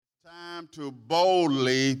time to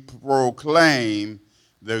boldly proclaim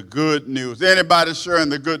the good news. Anybody sharing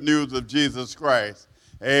the good news of Jesus Christ?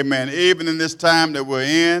 Amen. Even in this time that we're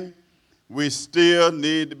in, we still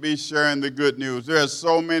need to be sharing the good news. There are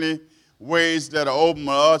so many ways that are open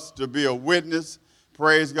to us to be a witness.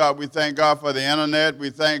 Praise God. We thank God for the internet.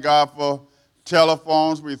 We thank God for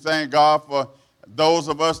telephones. We thank God for those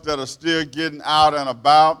of us that are still getting out and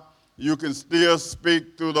about. You can still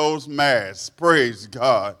speak through those masks. Praise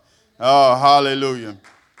God. Oh, hallelujah.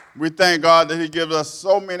 We thank God that he gives us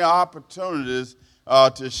so many opportunities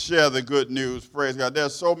to share the good news. Praise God. There are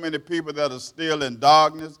so many people that are still in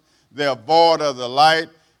darkness. They're void of the light,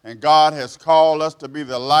 and God has called us to be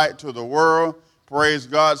the light to the world. Praise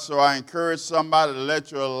God. So I encourage somebody to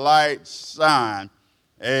let your light shine.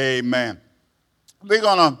 Amen. We're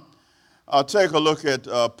going to take a look at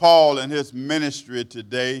Paul and his ministry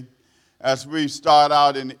today as we start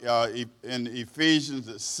out in Ephesians,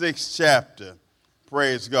 the 6th chapter.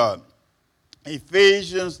 Praise God.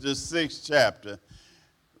 Ephesians, the 6th chapter.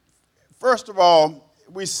 First of all,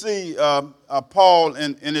 we see Paul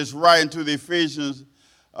in his writing to the Ephesians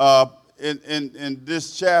in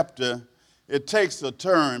this chapter. It takes a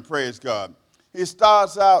turn, praise God. He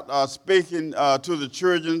starts out speaking to the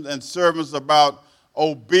children and servants about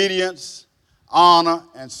obedience, honor,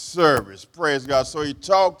 and service. Praise God. So he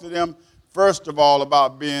talked to them, first of all,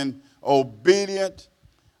 about being obedient,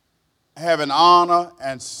 having honor,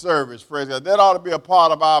 and service. Praise God. That ought to be a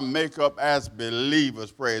part of our makeup as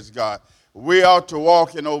believers. Praise God. We ought to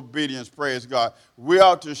walk in obedience. Praise God. We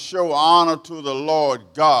ought to show honor to the Lord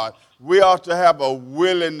God. We ought to have a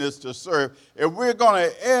willingness to serve. If we're going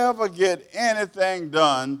to ever get anything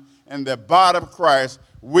done in the body of Christ,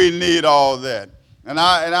 we need all that. And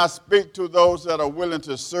I speak to those that are willing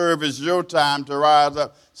to serve. It's your time to rise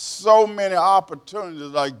up. So many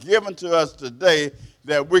opportunities are given to us today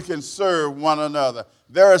that we can serve one another.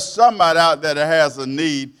 There is somebody out there that has a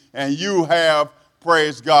need, and you have,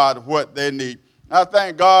 praise God, what they need. I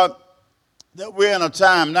thank God that we're in a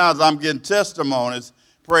time now, as I'm getting testimonies,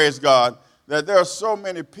 praise God, that there are so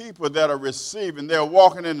many people that are receiving. They're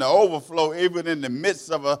walking in the overflow even in the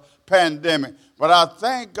midst of a pandemic. But I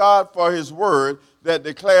thank God for his word that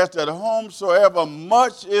declares that whomsoever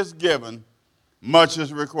much is given, much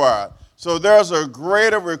is required. So there's a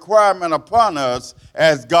greater requirement upon us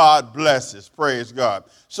as God blesses. Praise God.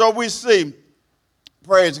 So we see,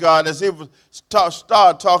 praise God, as he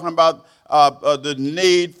started talking about the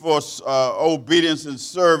need for obedience and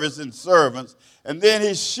service and servants. And then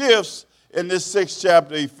he shifts in this 6th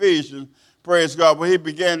chapter of Ephesians, praise God, where he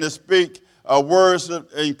began to speak words of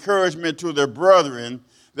encouragement to their brethren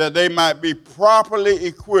that they might be properly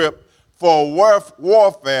equipped for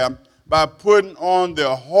warfare by putting on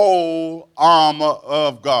the whole armor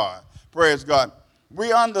of God. Praise God.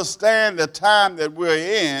 We understand the time that we're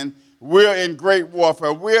in. We're in great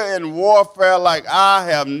warfare. We're in warfare like I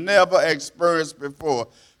have never experienced before.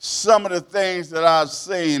 Some of the things that I've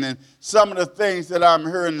seen and some of the things that I'm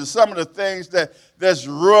hearing and some of the things that's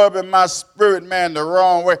rubbing my spirit, man, the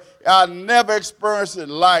wrong way. I never experienced it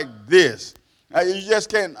like this. You just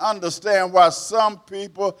can't understand why some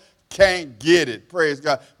people can't get it, praise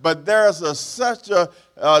God. But there's such a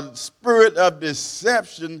spirit of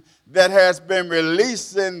deception that has been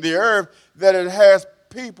released in the earth that it has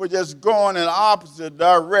people just going in the opposite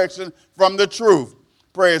direction from the truth.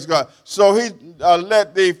 Praise God. So he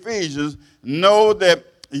let the Ephesians know that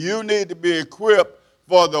you need to be equipped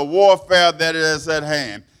for the warfare that is at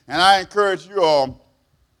hand. And I encourage you all,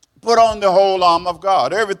 put on the whole armor of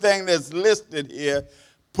God. Everything that's listed here,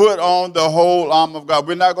 put on the whole armor of God.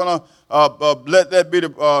 We're not going to let that be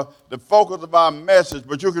the focus of our message,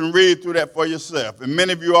 but you can read through that for yourself. And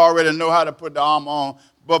many of you already know how to put the armor on,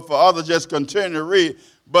 but for others, just continue to read.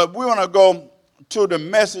 But we want to go to the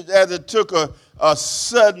message as it took a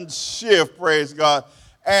sudden shift, praise God,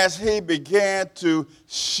 as he began to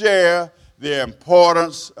share the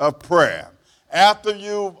importance of prayer. After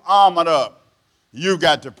you've armored up, you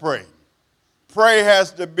got to pray. Prayer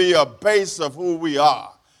has to be a base of who we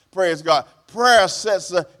are. Praise God. Prayer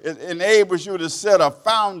it enables you to set a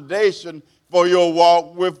foundation for your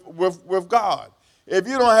walk with God. If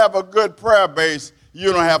you don't have a good prayer base,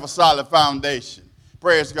 you don't have a solid foundation.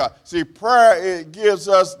 Praise God. See, prayer, it gives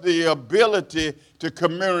us the ability to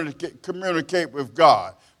communicate with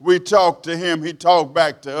God. We talk to him, he talks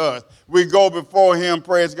back to us. We go before him,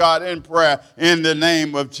 praise God, in prayer in the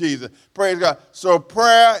name of Jesus. Praise God. So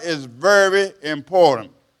prayer is very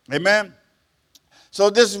important. Amen. So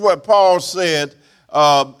this is what Paul said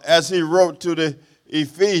as he wrote to the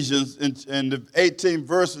Ephesians in the 18th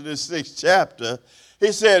verse of the 6th chapter.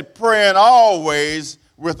 He said, praying always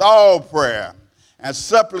with all prayer and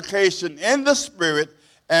supplication in the Spirit,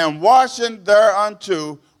 and watching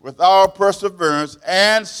thereunto with all perseverance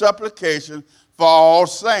and supplication for all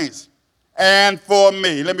saints, and for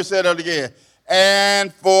me. Let me say that again.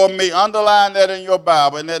 And for me. Underline that in your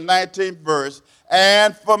Bible, in that 19th verse.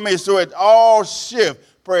 And for me. So it all shifts.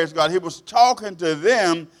 Praise God. He was talking to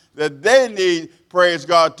them that they need, praise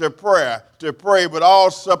God, to pray with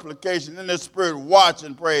all supplication in the Spirit,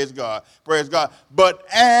 watching, praise God, praise God. But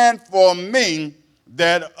and for me,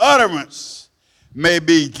 that utterance may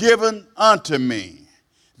be given unto me,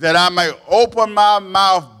 that I may open my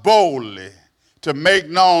mouth boldly to make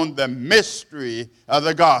known the mystery of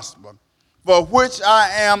the gospel, for which I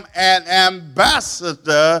am an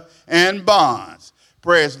ambassador in bonds,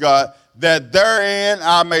 praise God, that therein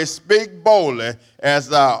I may speak boldly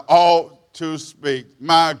as I ought to speak.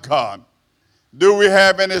 My God. Do we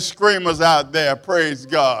have any screamers out there? Praise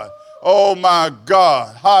God. Oh, my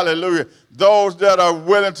God. Hallelujah. Those that are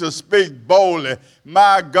willing to speak boldly.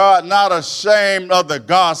 My God, not ashamed of the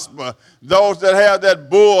gospel. Those that have that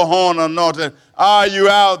bullhorn anointing. Are you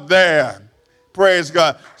out there? Praise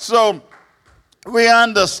God. So we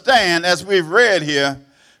understand, as we've read here,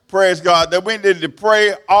 praise God, that we need to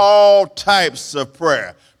pray all types of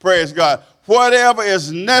prayer. Praise God. Whatever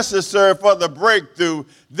is necessary for the breakthrough,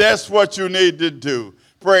 that's what you need to do.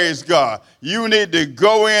 Praise God. You need to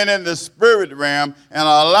go in the spirit realm and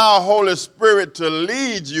allow Holy Spirit to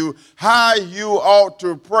lead you how you ought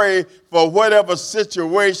to pray for whatever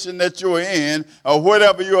situation that you're in or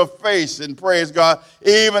whatever you're facing. Praise God.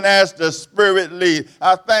 Even as the Spirit leads.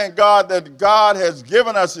 I thank God that God has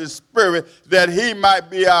given us His Spirit that He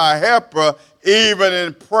might be our helper even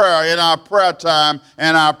in prayer, in our prayer time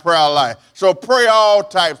and our prayer life. So pray all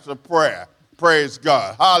types of prayer. Praise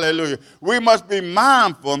God. Hallelujah. We must be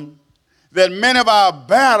mindful that many of our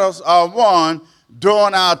battles are won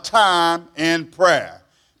during our time in prayer.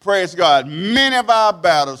 Praise God. Many of our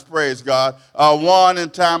battles, praise God, are won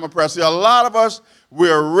in time of prayer. See, a lot of us,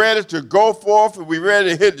 we're ready to go forth. We're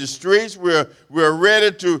ready to hit the streets. We're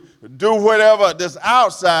ready to do whatever that's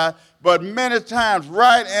outside. But many times,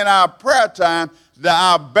 right in our prayer time,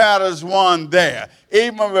 our battle is won there.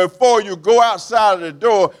 Even before you go outside of the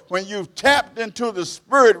door, when you've tapped into the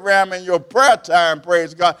spirit realm in your prayer time,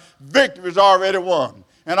 praise God, victory is already won.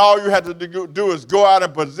 And all you have to do is go out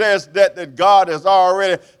and possess that God has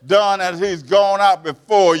already done as He's gone out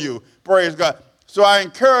before you. Praise God. So I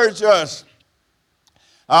encourage us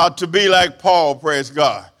to be like Paul, praise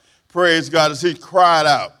God. Praise God, as he cried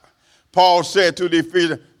out. Paul said to the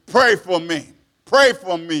Ephesians, pray for me. Pray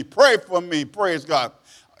for me, pray for me, praise God.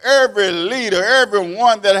 Every leader,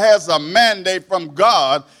 everyone that has a mandate from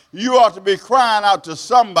God, you ought to be crying out to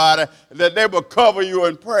somebody that they will cover you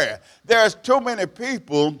in prayer. There's too many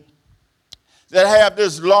people that have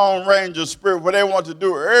this Lone Ranger spirit where they want to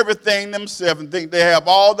do everything themselves and think they have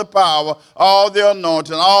all the power, all the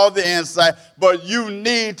anointing, all the insight, but you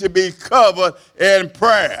need to be covered in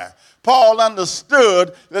prayer. Paul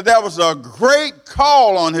understood that there was a great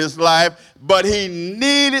call on his life, but he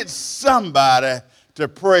needed somebody to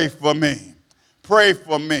pray for me. Pray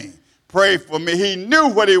for me. Pray for me. He knew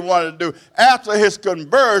what he wanted to do. After his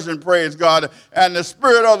conversion, praise God, and the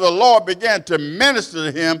Spirit of the Lord began to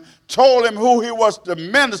minister to him, told him who he was to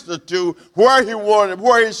minister to, where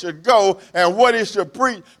he should go, and what he should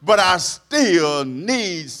preach. But I still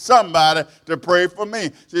need somebody to pray for me.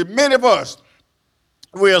 See, many of us,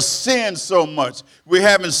 we are seeing so much. We're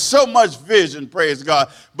having so much vision, praise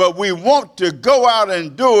God. But we want to go out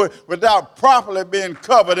and do it without properly being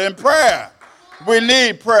covered in prayer. We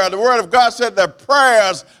need prayer. The Word of God said the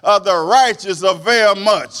prayers of the righteous avail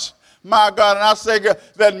much. My God, and I say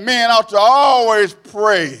that men ought to always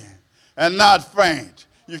pray and not faint.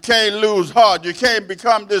 You can't lose heart. You can't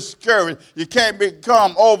become discouraged. You can't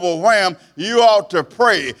become overwhelmed. You ought to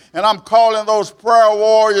pray. And I'm calling those prayer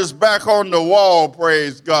warriors back on the wall,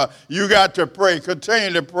 praise God. You got to pray.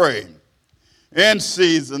 Continue to pray. In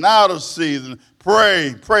season, out of season,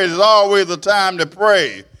 pray. Pray. There's always a time to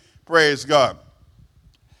pray. Praise God.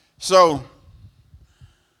 So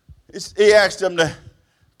he asked them to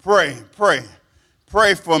pray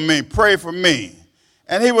for me, pray for me.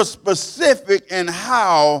 And he was specific in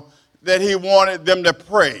how that he wanted them to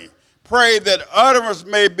pray. Pray that utterance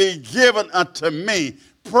may be given unto me.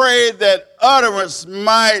 Pray that utterance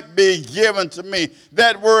might be given to me.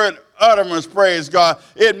 That word utterance, praise God,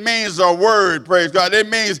 it means a word, praise God. It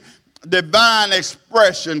means divine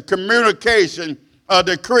expression, communication, a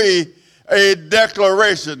decree, a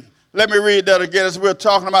declaration. Let me read that again as we're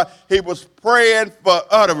talking about. He was praying for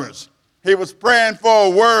utterance. He was praying for a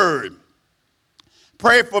word.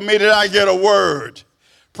 Pray for me that I get a word.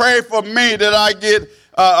 Pray for me that I get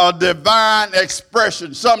a divine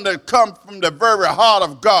expression, something that comes from the very heart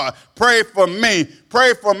of God. Pray for me.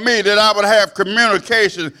 Pray for me that I would have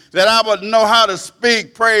communication, that I would know how to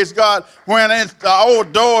speak, praise God, when the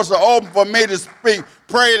old doors are open for me to speak.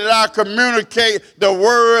 Pray that I communicate the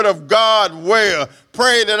word of God well.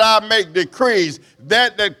 Pray that I make decrees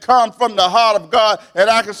that come from the heart of God, and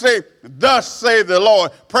I can say, thus say the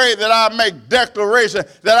Lord. Pray that I make declaration,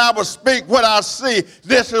 that I will speak what I see.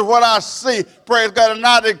 This is what I see, praise God, and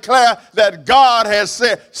I declare that God has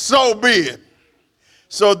said, so be it.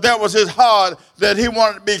 So that was his heart, that he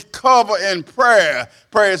wanted to be covered in prayer,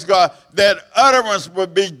 praise God, that utterance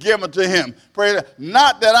would be given to him. Praise God.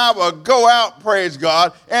 Not that I would go out, praise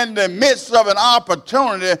God, in the midst of an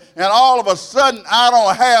opportunity and all of a sudden I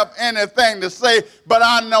don't have anything to say, but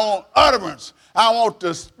I know utterance. I want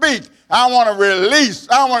to speak. I want to release.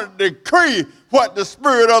 I want to decree what the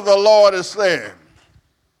Spirit of the Lord is saying.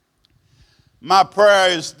 My prayer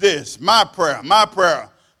is this, my prayer.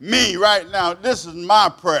 Me right now, this is my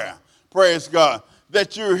prayer, praise God,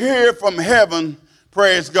 that you hear from heaven,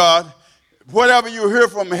 praise God. Whatever you hear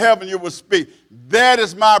from heaven, you will speak. That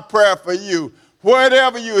is my prayer for you.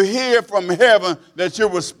 Whatever you hear from heaven, that you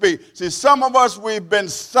will speak. See, some of us, we've been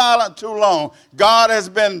silent too long. God has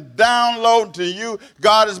been downloading to you.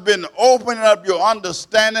 God has been opening up your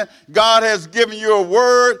understanding. God has given you a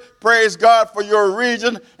word, praise God, for your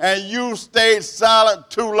region, and you stayed silent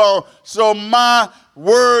too long. So my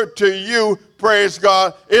word to you, praise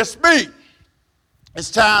God, is speak. It's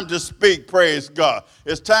time to speak, praise God.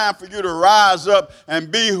 It's time for you to rise up and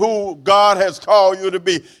be who God has called you to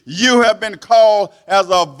be. You have been called as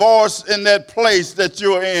a voice in that place that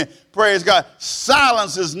you're in, praise God.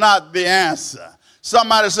 Silence is not the answer.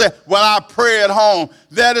 Somebody said, well, I pray at home.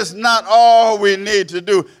 That is not all we need to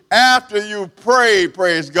do. After you pray,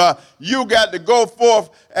 praise God, you got to go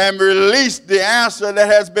forth and release the answer that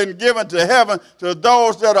has been given to heaven to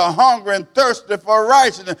those that are hungry and thirsty for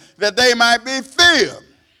righteousness, that they might be filled.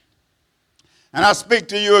 And I speak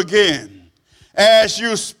to you again. As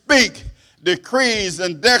you speak, decrees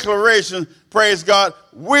and declarations, praise God,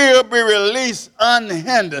 will be released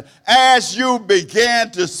unhindered. As you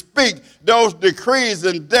begin to speak those decrees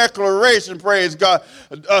and declarations, praise God,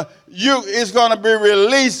 it's going to be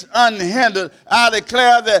released unhindered. I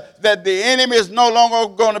declare that the enemy is no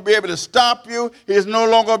longer going to be able to stop you. He's no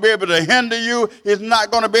longer going to be able to hinder you. He's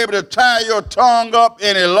not going to be able to tie your tongue up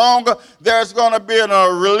any longer. There's going to be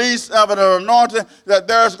a release of an anointing, that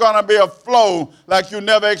there's going to be a flow like you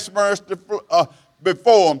never experienced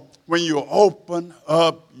before when you open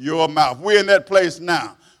up your mouth. We're in that place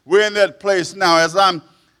now. We're in that place now. As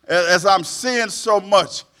I'm seeing so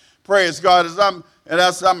much, praise God,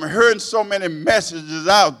 as I'm hearing so many messages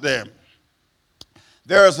out there,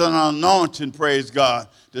 there's an anointing, praise God,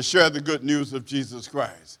 to share the good news of Jesus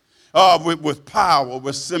Christ. With power,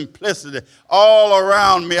 with simplicity. All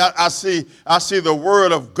around me, I see the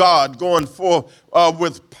word of God going forth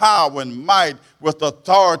with power and might, with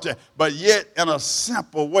authority, but yet in a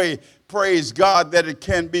simple way, praise God, that it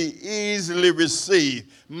can be easily received.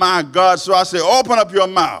 My God, so I say, open up your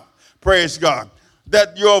mouth, praise God,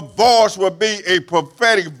 that your voice will be a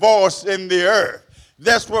prophetic voice in the earth.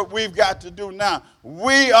 That's what we've got to do now.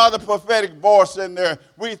 We are the prophetic voice in there.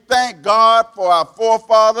 We thank God for our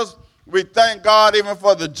forefathers. We thank God even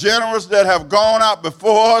for the generals that have gone out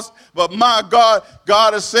before us. But my God,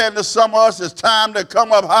 God is saying to some of us, it's time to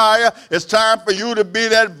come up higher. It's time for you to be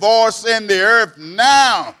that voice in the earth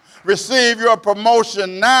now. Receive your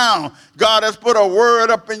promotion now. God has put a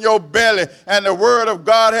word up in your belly, and the word of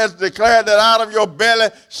God has declared that out of your belly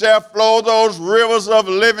shall flow those rivers of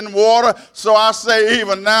living water. So I say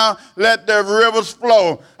even now, let the rivers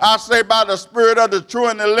flow. I say by the Spirit of the true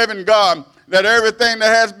and the living God, that everything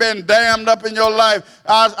that has been dammed up in your life,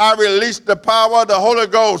 I release the power of the Holy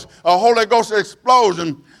Ghost, a Holy Ghost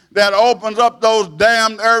explosion that opens up those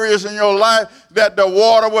damned areas in your life, that the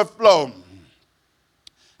water will flow.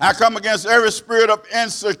 I come against every spirit of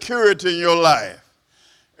insecurity in your life,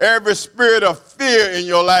 every spirit of fear in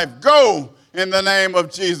your life. Go in the name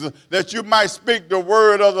of Jesus, that you might speak the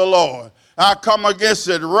word of the Lord. I come against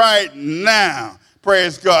it right now.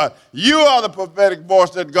 Praise God. You are the prophetic voice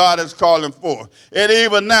that God is calling for. And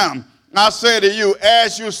even now, I say to you,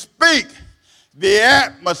 as you speak, the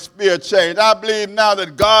atmosphere change. I believe now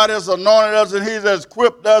that God has anointed us and He has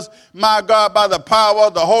equipped us, my God, by the power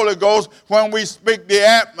of the Holy Ghost. When we speak, the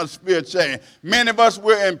atmosphere change. Many of us,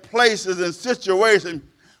 we're in places and situations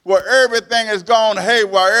where everything is gone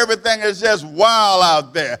haywire, everything is just wild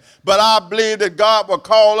out there. But I believe that God will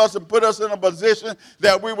call us and put us in a position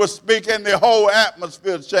that we will speak and the whole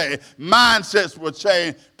atmosphere change. Mindsets will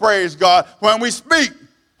change, praise God, when we speak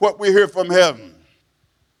what we hear from heaven.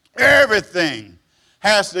 Everything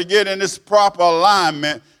has to get in this proper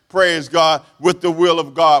alignment, praise God, with the will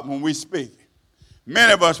of God when we speak.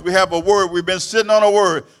 Many of us, we have a word, we've been sitting on a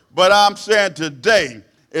word, but I'm saying today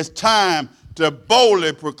it's time to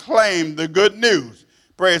boldly proclaim the good news.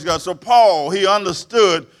 Praise God. So Paul, he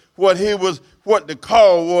understood what the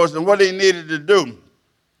call was and what he needed to do.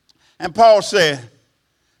 And Paul said,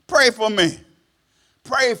 pray for me.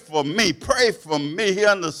 Pray for me. Pray for me. He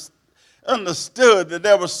understood that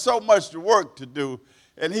there was so much work to do,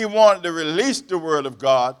 and he wanted to release the word of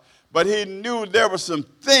God. But he knew there were some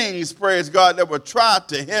things, praise God, that would try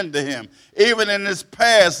to hinder him. Even in his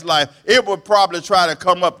past life, it would probably try to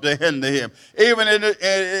come up to hinder him. Even in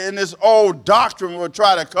this old doctrine would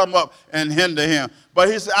try to come up and hinder him. But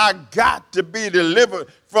he said, I got to be delivered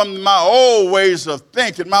from my old ways of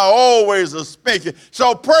thinking, my old ways of speaking.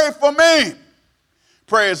 So pray for me,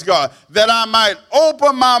 praise God, that I might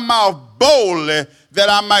open my mouth boldly, that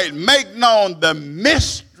I might make known the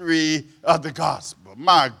mystery of the gospel.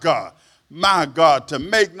 My God, to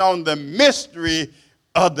make known the mystery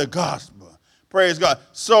of the gospel. Praise God.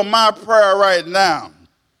 So my prayer right now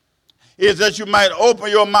is that you might open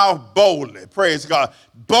your mouth boldly. Praise God.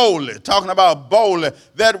 Boldly. Talking about boldly.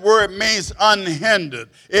 That word means unhindered.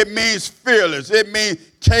 It means fearless. It means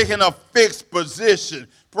taking a fixed position.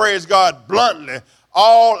 Praise God. Bluntly.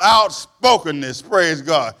 All outspokenness. Praise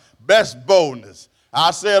God. Best boldness.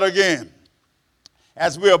 I'll say it again.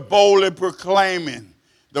 As we are boldly proclaiming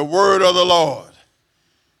the word of the Lord.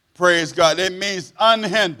 Praise God. It means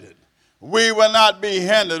unhindered. We will not be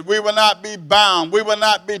hindered. We will not be bound. We will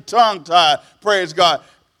not be tongue-tied. Praise God.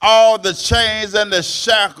 All the chains and the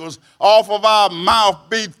shackles off of our mouth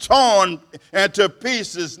be torn into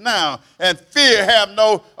pieces now. And fear have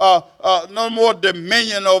no more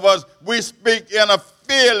dominion over us. We speak in a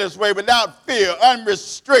fearless way, without fear,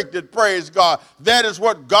 unrestricted, praise God. That is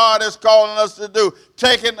what God is calling us to do,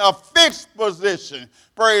 taking a fixed position,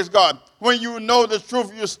 praise God. When you know the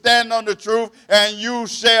truth, you stand on the truth, and you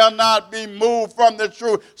shall not be moved from the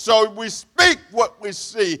truth. So we speak what we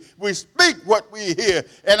see, we speak what we hear,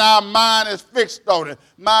 and our mind is fixed on it.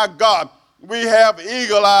 My God, we have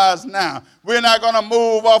eagle eyes now. We're not going to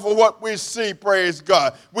move off of what we see, praise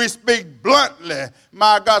God. We speak bluntly.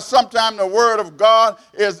 My God, sometimes the word of God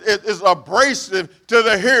is abrasive to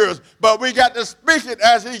the hearers, but we got to speak it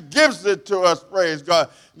as he gives it to us, praise God.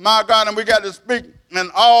 My God, and we got to speak in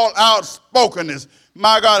all outspokenness.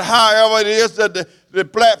 My God, however it is that the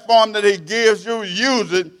platform that he gives you,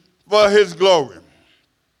 use it for his glory.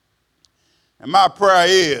 And my prayer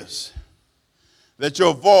is that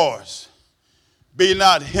your voice be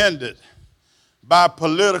not hindered by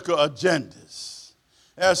political agendas.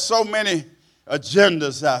 There's so many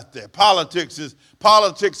agendas out there. Politics is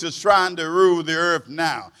trying to rule the earth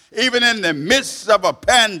now. Even in the midst of a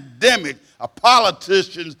pandemic,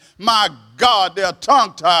 politicians, my God, they're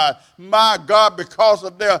tongue-tied, my God, because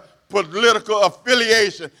of their political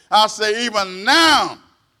affiliation. I say even now,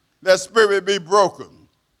 that spirit be broken.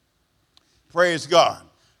 Praise God.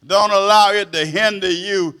 Don't allow it to hinder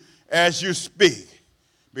you as you speak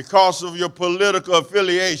because of your political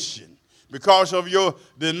affiliation, because of your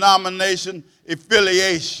denomination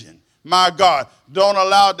affiliation. My God, don't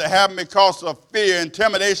allow it to happen because of fear,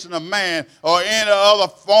 intimidation of man, or any other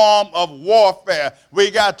form of warfare. We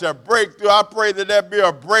got to break through. I pray that there be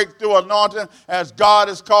a breakthrough anointing as God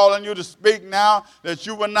is calling you to speak now, that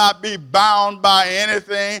you will not be bound by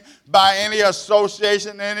anything, by any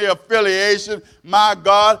association, any affiliation, my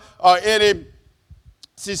God, or any.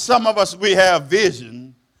 See, some of us, we have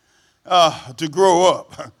vision to grow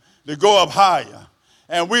up, to go up higher,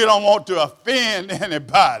 and we don't want to offend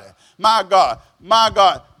anybody. My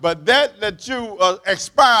God, but that you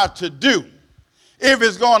aspire to do, if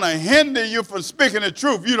it's going to hinder you from speaking the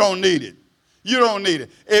truth, you don't need it. You don't need it.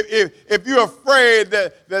 If you're afraid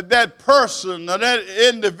that person or that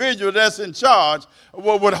individual that's in charge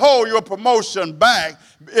would hold your promotion back,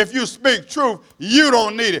 if you speak truth, you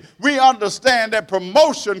don't need it. We understand that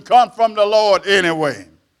promotion comes from the Lord anyway.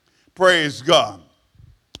 Praise God.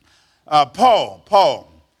 Paul's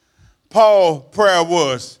prayer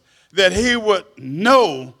was that he would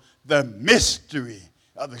know the mystery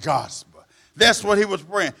of the gospel. That's what he was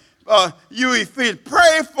praying. You Ephesians,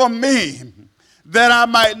 pray for me that I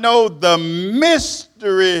might know the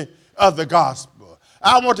mystery of the gospel.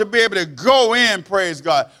 I want to be able to go in, praise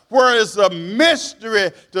God, where it's a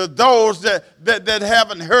mystery to those that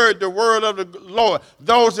haven't heard the word of the Lord,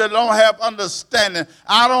 those that don't have understanding.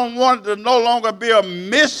 I don't want it to no longer be a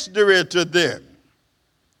mystery to them.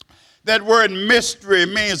 That word mystery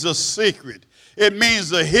means a secret. It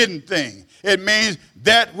means a hidden thing. It means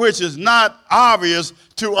that which is not obvious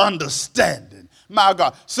to understanding. My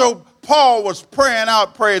God. So Paul was praying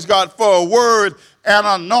out, praise God, for a word and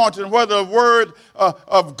anointing, where the word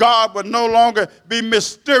of God would no longer be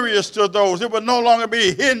mysterious to those. It would no longer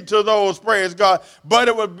be hidden to those, praise God, but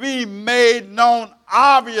it would be made known,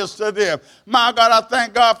 obvious to them. My God, I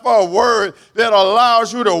thank God for a word that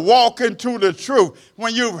allows you to walk into the truth.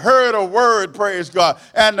 When you've heard a word, praise God,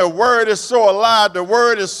 and the word is so alive, the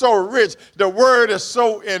word is so rich, the word is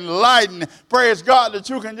so enlightening, praise God, that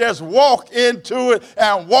you can just walk into it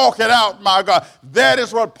and walk it out, my God. That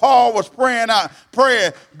is what Paul was praying out.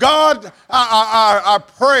 Praying, God, I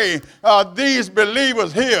pray these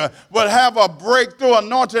believers here will have a breakthrough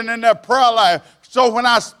anointing in their prayer life. So when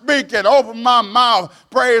I speak and open my mouth,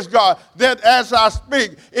 praise God, that as I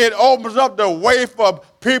speak, it opens up the way for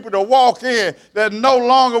people to walk in, that no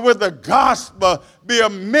longer will the gospel be a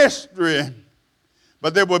mystery,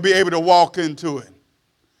 but they will be able to walk into it.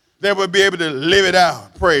 They will be able to live it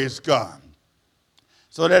out, praise God.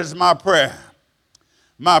 So that is my prayer.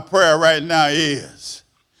 My prayer right now is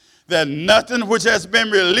that nothing which has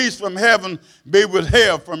been released from heaven be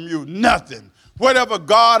withheld from you. Nothing. Whatever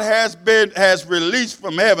God has released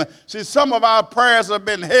from heaven. See, some of our prayers have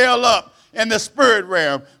been held up in the spirit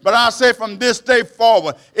realm. But I say from this day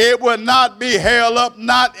forward, it will not be held up,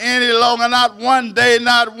 not any longer, not one day,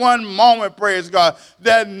 not one moment, praise God.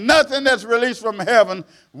 That nothing that's released from heaven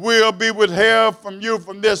will be withheld from you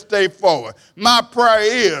from this day forward. My prayer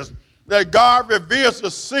is that God reveals the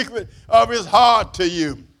secret of his heart to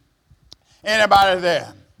you. Anybody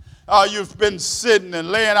there? You've been sitting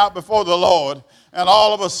and laying out before the Lord, and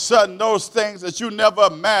all of a sudden, those things that you never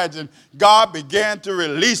imagined, God began to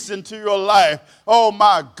release into your life. Oh,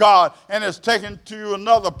 my God. And it's taken to you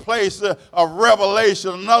another place of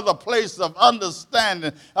revelation, another place of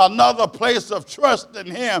understanding, another place of trust in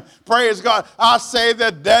him. Praise God. I say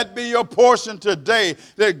that be your portion today,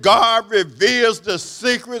 that God reveals the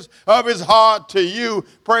secrets of his heart to you.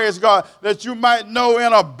 Praise God. That you might know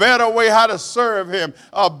in a better way how to serve him,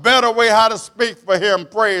 a better way how to speak for him.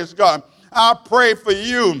 Praise God. I pray for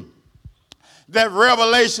you that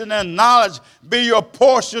revelation and knowledge be your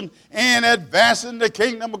portion in advancing the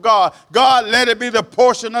kingdom of God. God, let it be the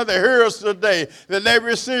portion of the hearers today, that they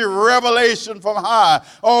receive revelation from high.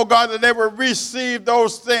 Oh, God, that they will receive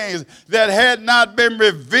those things that had not been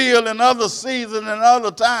revealed in other seasons and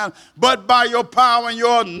other times, but by your power and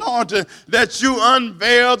your anointing, that you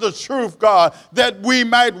unveil the truth, God, that we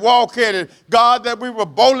might walk in it. God, that we will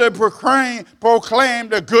boldly proclaim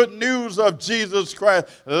the good news of Jesus Christ.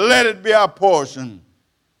 Let it be our portion.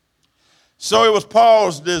 So it was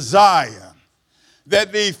Paul's desire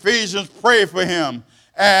that the Ephesians pray for him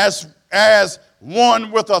as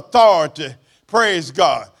one with authority, praise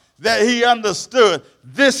God, that he understood,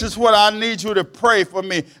 this is what I need you to pray for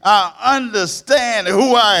me. I understand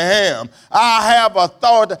who I am. I have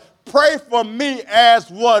authority. Pray for me as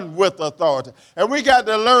one with authority. And we got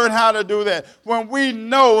to learn how to do that. When we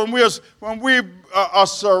know, when we are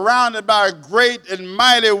surrounded by great and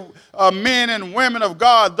mighty men and women of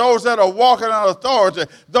God, those that are walking in authority,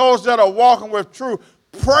 those that are walking with truth,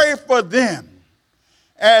 pray for them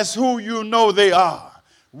as who you know they are.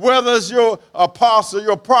 Whether it's your apostle,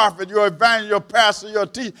 your prophet, your evangelist, your pastor, your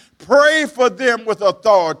teacher, pray for them with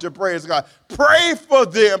authority, praise God. Pray for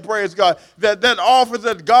them, praise God, that office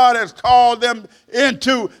that God has called them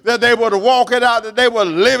into, that they would walk it out, that they would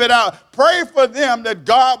live it out. Pray for them that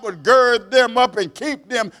God would gird them up and keep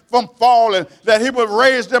them from falling, that he would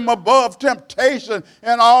raise them above temptation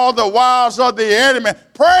and all the wiles of the enemy.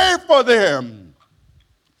 Pray for them.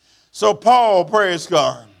 So Paul, praise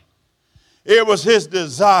God, it was his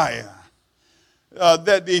desire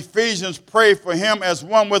that the Ephesians pray for him as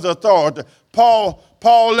one with authority.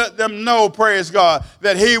 Paul let them know, praise God,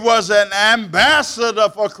 that he was an ambassador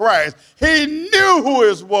for Christ. He knew who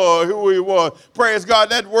he was. Praise God.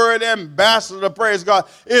 That word ambassador, praise God,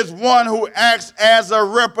 is one who acts as a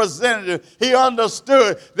representative. He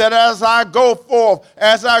understood that as I go forth,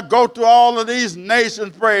 as I go to all of these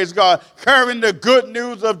nations, praise God, carrying the good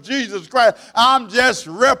news of Jesus Christ, I'm just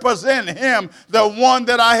representing him, the one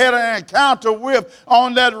that I had an encounter with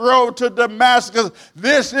on that road to Damascus.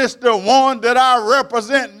 This is the one that I represent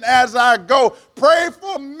as I go. Pray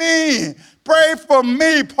for me. Pray for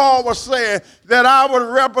me, Paul was saying, that I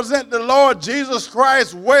would represent the Lord Jesus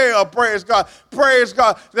Christ well, praise God. Praise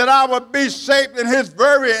God, that I would be shaped in his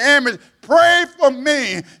very image. Pray for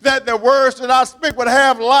me that the words that I speak would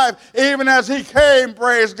have life, even as he came,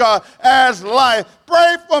 praise God, as life.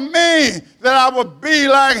 Pray for me that I would be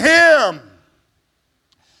like him.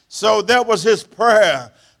 So that was his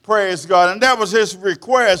prayer, praise God. And that was his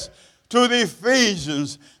request to the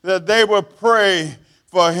Ephesians, that they would pray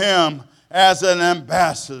for him as an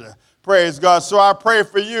ambassador. Praise God. So I pray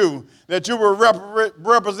for you that you will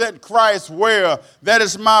represent Christ well. That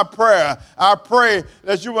is my prayer. I pray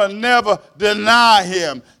that you will never deny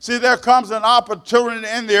him. See, there comes an opportunity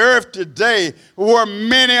in the earth today where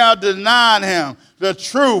many are denying him. The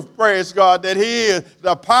truth, praise God, that he is,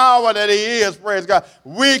 the power that he is, praise God.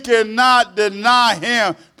 We cannot deny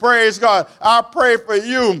him, praise God. I pray for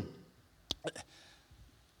you,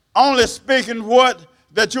 only speaking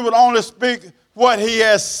that you would only speak what he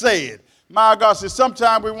has said. My God, see,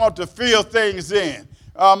 sometimes we want to fill things in,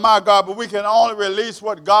 my God, but we can only release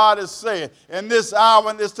what God has said in this hour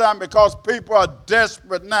and this time because people are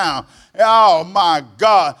desperate now. Oh, my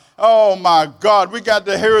God. Oh, my God. We got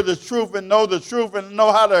to hear the truth and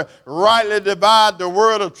know how to rightly divide the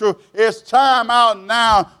word of truth. It's time out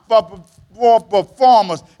now for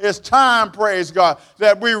performers. It's time, praise God,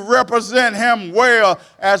 that we represent him well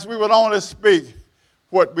as we would only speak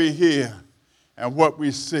what we hear and what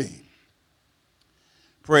we see.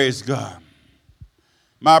 Praise God.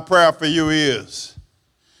 My prayer for you is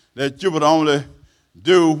that you would only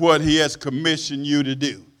do what he has commissioned you to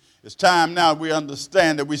do. It's time now we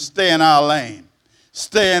understand that we stay in our lane.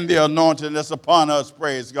 Stay in the anointing that's upon us,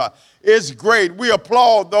 praise God. It's great. We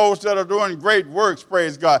applaud those that are doing great works,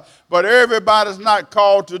 praise God. But everybody's not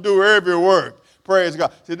called to do every work. Praise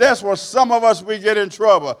God. See, that's where some of us, we get in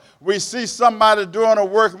trouble. We see somebody doing a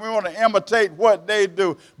work and we want to imitate what they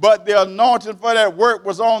do. But the anointing for that work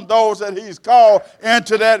was on those that he's called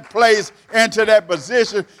into that place, into that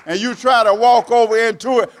position. And you try to walk over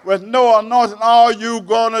into it with no anointing. All you're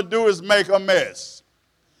going to do is make a mess.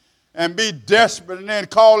 And be desperate and then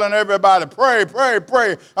calling everybody, pray, pray,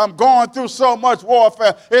 pray. I'm going through so much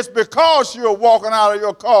warfare. It's because you're walking out of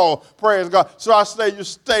your call, praise God. So I say you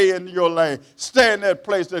stay in your lane. Stay in that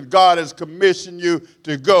place that God has commissioned you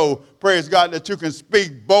to go. Praise God, that you can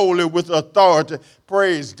speak boldly with authority.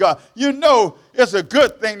 Praise God. You know, it's a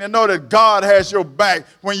good thing to know that God has your back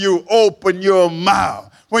when you open your mouth.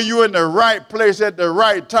 When you're in the right place at the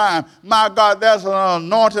right time. My God, that's an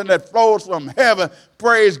anointing that flows from heaven.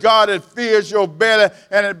 Praise God, it fills your belly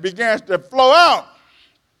and it begins to flow out.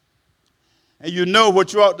 And you know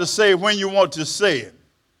what you ought to say when you want to say it.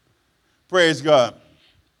 Praise God.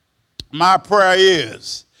 My prayer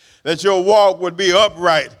is that your walk would be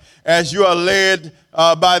upright as you are led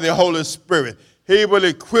by the Holy Spirit. He will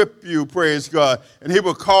equip you, praise God, and he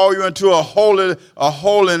will call you into a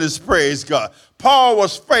holiness, praise God. Paul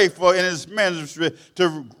was faithful in his ministry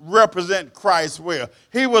to represent Christ well.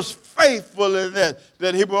 He was faithful in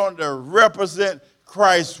that he wanted to represent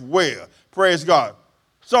Christ well. Praise God.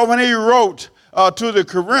 So when he wrote to the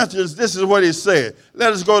Corinthians, this is what he said.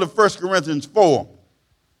 Let us go to 1 Corinthians 4.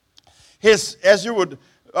 As you would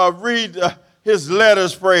read his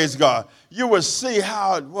letters, praise God, you would see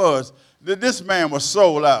how it was that this man was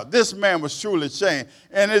sold out. This man was truly changed.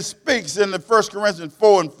 And it speaks in the 1 Corinthians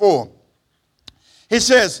 4:4. He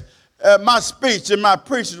says, my speech and my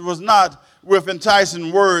preaching was not with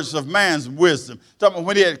enticing words of man's wisdom, talking about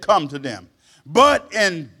when he had come to them, but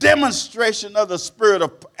in demonstration of the Spirit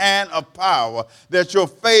and of power, that your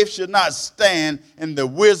faith should not stand in the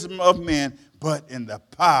wisdom of men, but in the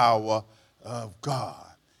power of God.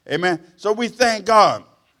 Amen. So we thank God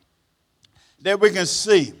that we can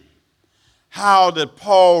see how that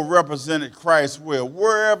Paul represented Christ well,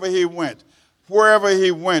 wherever he went, wherever he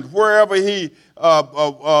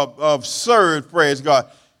served, praise God,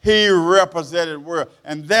 he represented well.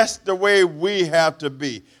 And that's the way we have to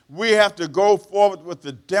be. We have to go forward with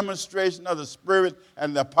the demonstration of the Spirit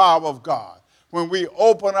and the power of God. When we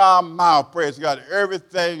open our mouth, praise God,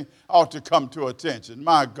 everything ought to come to attention.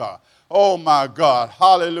 My God. Oh, my God.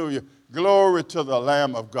 Hallelujah. Glory to the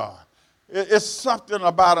Lamb of God. It's something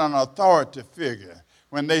about an authority figure.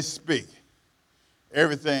 When they speak,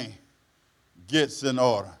 everything gets in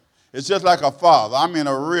order. It's just like a father. I mean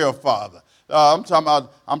a real father. I'm talking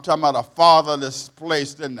about a father that's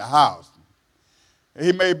placed in the house.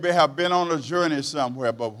 He may have been on a journey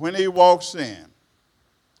somewhere, but when he walks in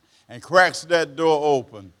and cracks that door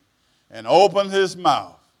open and opens his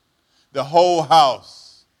mouth, the whole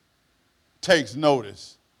house takes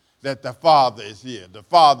notice that the father is here. The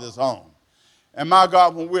father is home. And my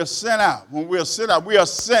God, when we're sent out, we are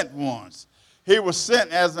sent ones. He was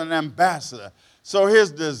sent as an ambassador. So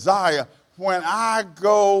his desire, when I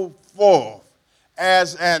go forth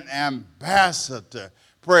as an ambassador,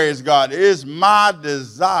 praise God, it is my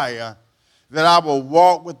desire that I will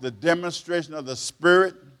walk with the demonstration of the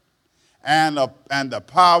Spirit and the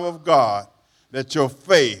power of God, that your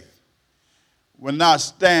faith will not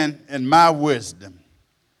stand in my wisdom,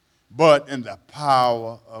 but in the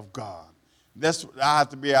power of God. That's what I have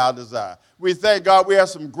to be our desire. We thank God we have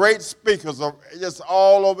some great speakers just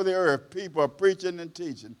all over the earth. People are preaching and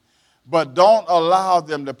teaching. But don't allow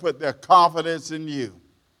them to put their confidence in you.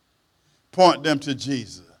 Point them to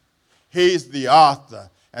Jesus. He's the author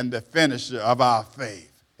and the finisher of our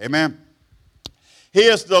faith. Amen. He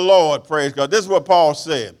is the Lord, praise God. This is what Paul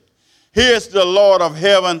said. He is the Lord of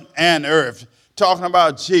heaven and earth. Talking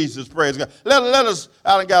about Jesus, praise God. Let us,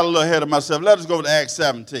 I done got a little ahead of myself. Let us go to Acts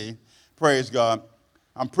 17. Praise God.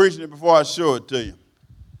 I'm preaching it before I show it to you.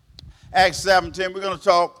 Acts 17, we're going to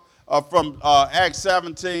talk from Acts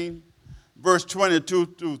 17, verse 22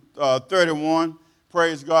 to 31.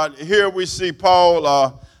 Praise God. Here we see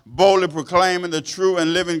Paul boldly proclaiming the true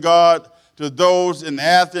and living God to those in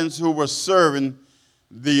Athens who were serving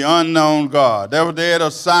the unknown God. They had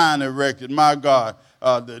a sign erected, my God,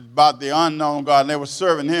 about the unknown God, and they were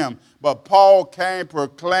serving him. But Paul came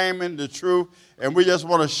proclaiming the truth, and we just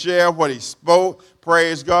want to share what he spoke.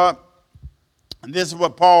 Praise God. And this is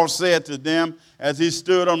what Paul said to them as he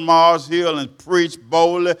stood on Mars Hill and preached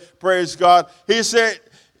boldly. Praise God. He said,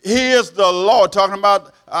 he is the Lord, talking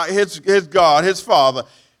about his God, his Father.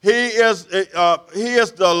 He is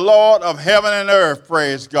the Lord of heaven and earth,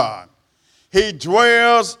 praise God. He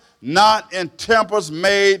dwells not in temples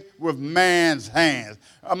made with man's hands.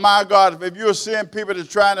 My God, if you're seeing people that are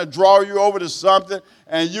trying to draw you over to something,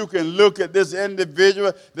 and you can look at this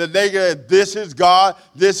individual, that they get, this is God,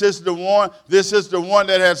 this is the one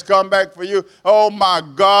that has come back for you. Oh my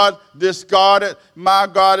God, discarded. My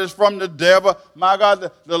God is from the devil. My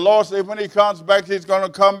God, the Lord said when he comes back, he's going to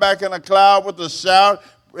come back in a cloud with a shout,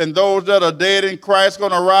 and those that are dead in Christ are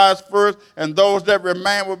going to rise first, and those that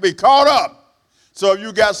remain will be caught up. So if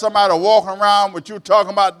you got somebody walking around with you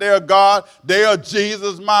talking about their God, their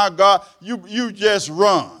Jesus, my God, you just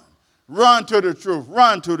run. Run to the truth.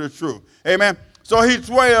 Run to the truth. Amen. So he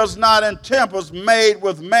dwells not in temples made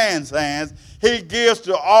with man's hands. He gives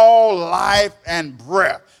to all life and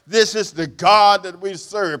breath. This is the God that we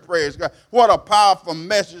serve, praise God. What a powerful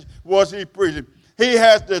message was he preaching. He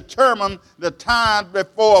has determined the times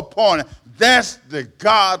before appointed. That's the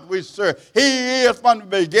God we serve. He is from the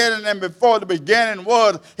beginning, and before the beginning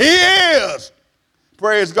was, he is.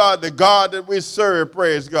 Praise God, the God that we serve,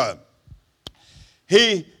 praise God.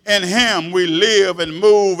 In him we live and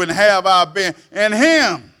move and have our being. In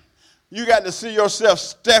him. You got to see yourself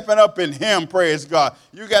stepping up in him, praise God.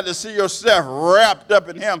 You got to see yourself wrapped up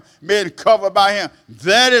in him, being covered by him.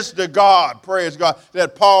 That is the God, praise God,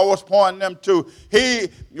 that Paul was pointing them to.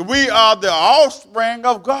 We are the offspring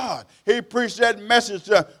of God. He preached that message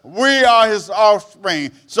to us. We are his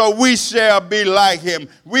offspring, so we shall be like him.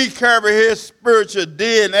 We carry his spiritual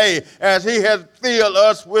DNA as he has filled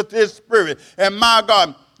us with his spirit. And my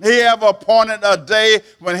God, he have appointed a day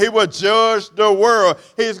when he will judge the world.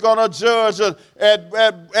 He's going to judge us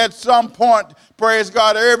at some point. Praise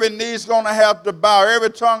God. Every knee is going to have to bow. Every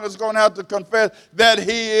tongue is going to have to confess that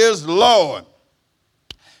he is Lord.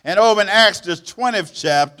 And over in Acts, the 20th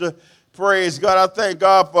chapter, praise God, I thank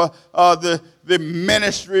God for the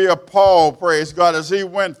ministry of Paul, praise God, as he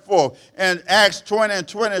went forth. In Acts 20 and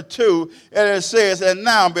 22, it says, and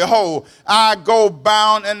now, behold, I go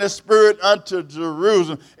bound in the spirit unto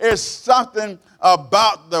Jerusalem. It's something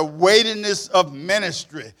about the weightiness of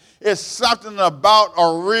ministry. It's something about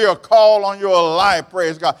a real call on your life,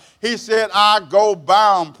 praise God. He said, I go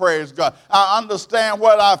bound, praise God. I understand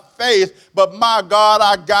what I face, but my God,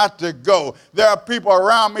 I got to go. There are people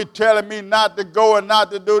around me telling me not to go and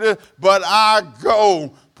not to do this, but I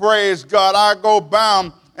go, praise God. I go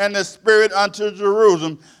bound in the spirit unto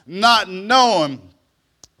Jerusalem, not knowing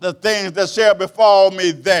the things that shall befall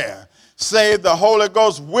me there. Save the Holy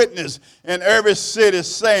Ghost witness in every city,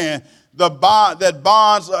 saying, that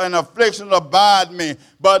bonds and affliction abide me.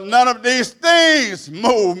 But none of these things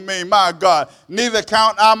move me, my God. Neither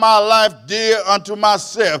count I my life dear unto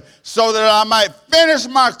myself, so that I might finish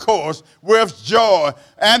my course with joy,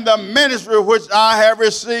 and the ministry which I have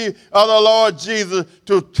received of the Lord Jesus,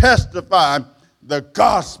 to testify the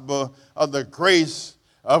gospel of the grace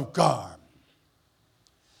of God.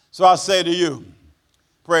 So I say to you,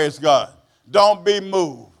 praise God, don't be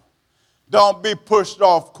moved. Don't be pushed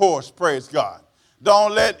off course, praise God.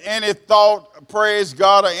 Don't let any thought, praise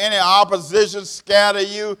God, or any opposition scatter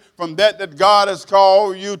you from that God has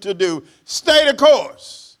called you to do. Stay the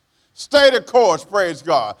course. Stay the course, praise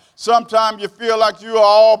God. Sometimes you feel like you are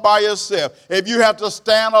all by yourself. If you have to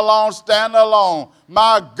stand alone, stand alone.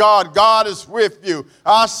 My God, God is with you.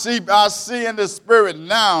 I see in the spirit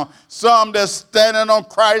now some that's standing on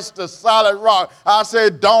Christ, the solid rock. I say,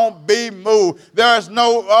 don't be moved. There is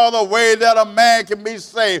no other way that a man can be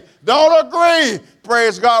saved. Don't agree,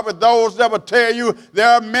 praise God, with those that will tell you there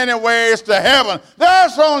are many ways to heaven.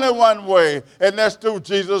 There's only one way, and that's through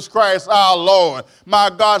Jesus Christ our Lord.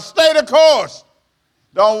 My God, stay the course.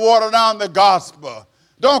 Don't water down the gospel.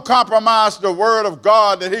 Don't compromise the word of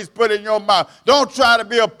God that he's put in your mouth. Don't try to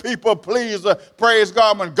be a people pleaser, praise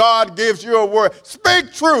God, when God gives you a word.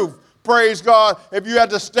 Speak truth, praise God. If you have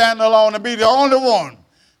to stand alone and be the only one,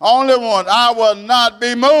 I will not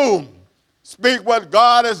be moved. Speak what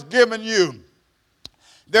God has given you.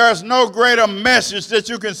 There is no greater message that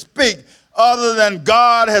you can speak other than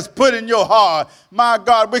God has put in your heart. My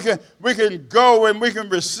God, we can go and we can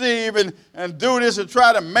receive and do this and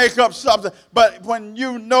try to make up something. But when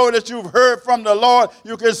you know that you've heard from the Lord,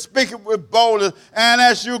 you can speak it with boldness. And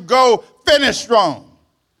as you go, finish strong.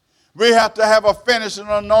 We have to have a finishing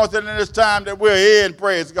anointing in this time that we're in,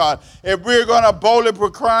 praise God. If we're going to boldly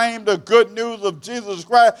proclaim the good news of Jesus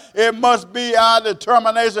Christ, it must be our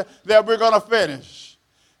determination that we're going to finish.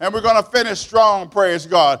 And we're going to finish strong, praise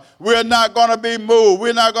God. We're not going to be moved.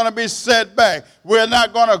 We're not going to be set back. We're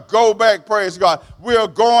not going to go back, praise God. We're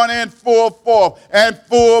going in full force and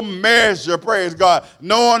full measure, praise God.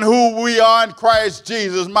 Knowing who we are in Christ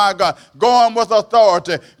Jesus, my God. Going with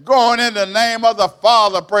authority. Going in the name of the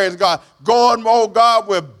Father, praise God. Going, oh God,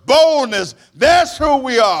 with boldness. That's who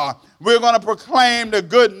we are. We're going to proclaim the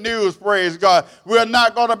good news, praise God. We're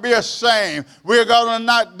not going to be ashamed. We're going to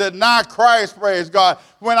not deny Christ, praise God.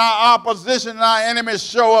 When our opposition and our enemies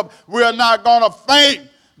show up, we're not going to faint.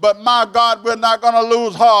 But my God, we're not going to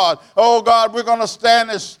lose heart. Oh God, we're going to stand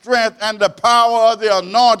in strength and the power of the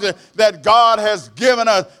anointing that God has given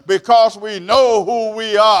us because we know who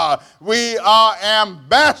we are. We are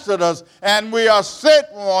ambassadors and we are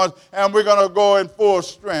sent ones, and we're going to go in full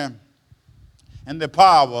strength and the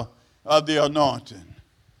power of the anointing.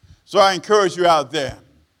 So I encourage you out there,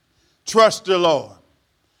 trust the Lord.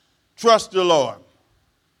 Trust the Lord.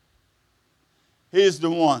 He's the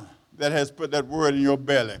one that has put that word in your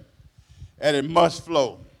belly, and it must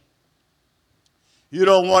flow. You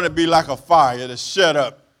don't want to be like a fire that's shut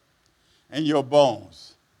up in your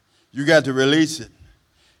bones. You got to release it.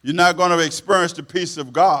 You're not going to experience the peace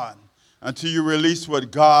of God until you release what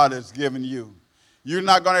God has given you. You're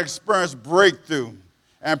not going to experience breakthrough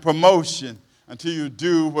and promotion until you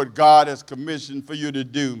do what God has commissioned for you to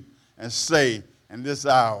do and say in this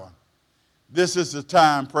hour. This is the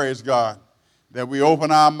time, praise God, that we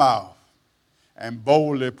open our mouth and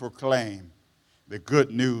boldly proclaim the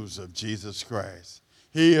good news of Jesus Christ.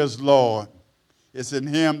 He is Lord. It's in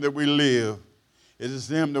him that we live. It is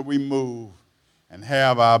him that we move and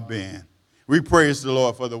have our being. We praise the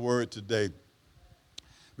Lord for the word today.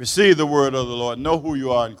 Receive the word of the Lord. Know who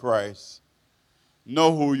you are in Christ.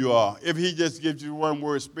 Know who you are. If he just gives you one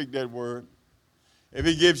word, speak that word. If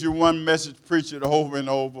he gives you one message, preach it over and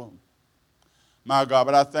over. My God,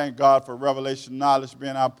 but I thank God for revelation knowledge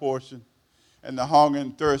being our portion and the hunger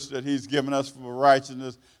and thirst that he's given us for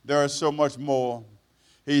righteousness. There is so much more.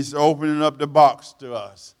 He's opening up the box to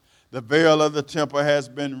us. The veil of the temple has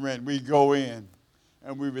been rent. We go in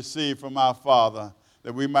and we receive from our Father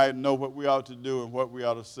that we might know what we ought to do and what we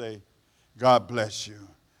ought to say. God bless you.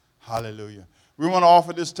 Hallelujah. We want to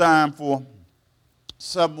offer this time for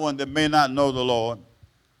someone that may not know the Lord.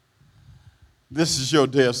 This is your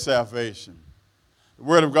day of salvation. The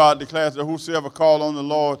word of God declares that whosoever call on the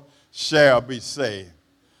Lord shall be saved.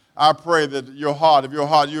 I pray that your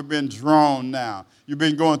heart, you've been drawn now. You've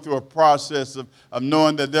been going through a process of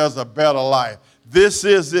knowing that there's a better life. This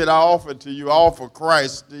is it. I offer to you. I offer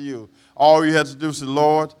Christ to you. All you have to do is say,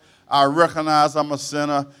 Lord, I recognize I'm a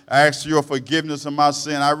sinner. I ask your forgiveness of my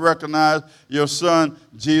sin. I recognize your son,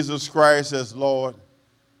 Jesus Christ, as Lord.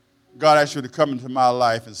 God asks you to come into my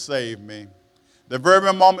life and save me. The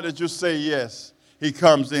very moment that you say yes, he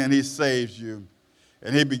comes in, he saves you.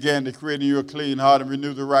 And he began to create in you a clean heart and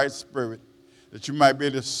renew the right spirit, that you might be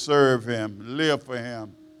able to serve him, live for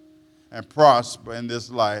him, and prosper in this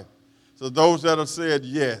life. So those that have said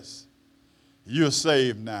yes, you're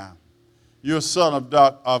saved now. You're a son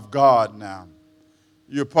of God now.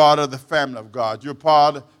 You're part of the family of God. You're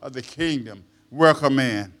part of the kingdom. Welcome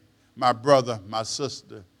in, my brother, my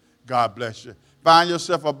sister. God bless you. Find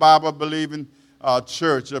yourself a Bible-believing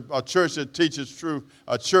church, a church that teaches truth,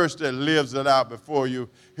 a church that lives it out before you.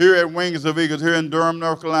 Here at Wings of Eagles, here in Durham,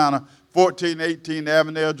 North Carolina, 1418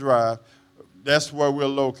 Avondale Drive. That's where we're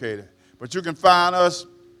located. But you can find us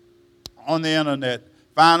on the internet.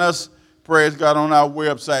 Find us, praise God, on our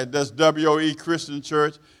website. That's WOE Christian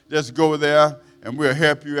Church. Just go there, and we'll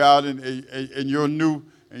help you out in your new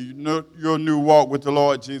walk with the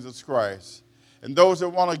Lord Jesus Christ. And those that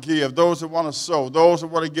want to give, those that want to sow, those that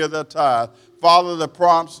want to give their tithe, follow the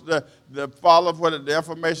prompts, follow the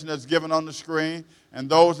information that's given on the screen. And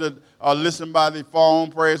those that are listening by the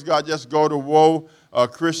phone, praise God, just go to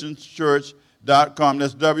WOChristianchurch.com.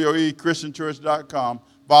 That's WOEChristianchurch.com.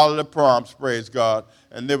 Follow the prompts, praise God,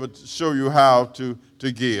 and they will show you how to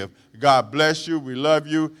give. God bless you. We love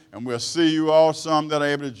you, and we'll see you all, some that are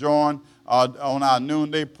able to join on our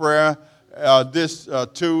noonday prayer this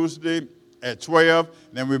Tuesday at 12.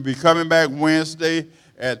 Then we'll be coming back Wednesday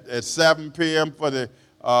at 7 p.m. for the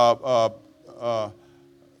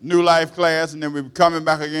New Life class, and then we'll be coming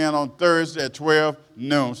back again on Thursday at 12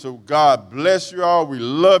 noon. So God bless you all. We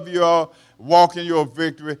love you all. Walk in your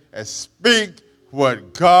victory and speak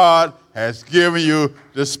what God has given you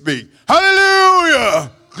to speak.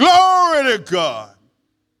 Hallelujah! Glory to God.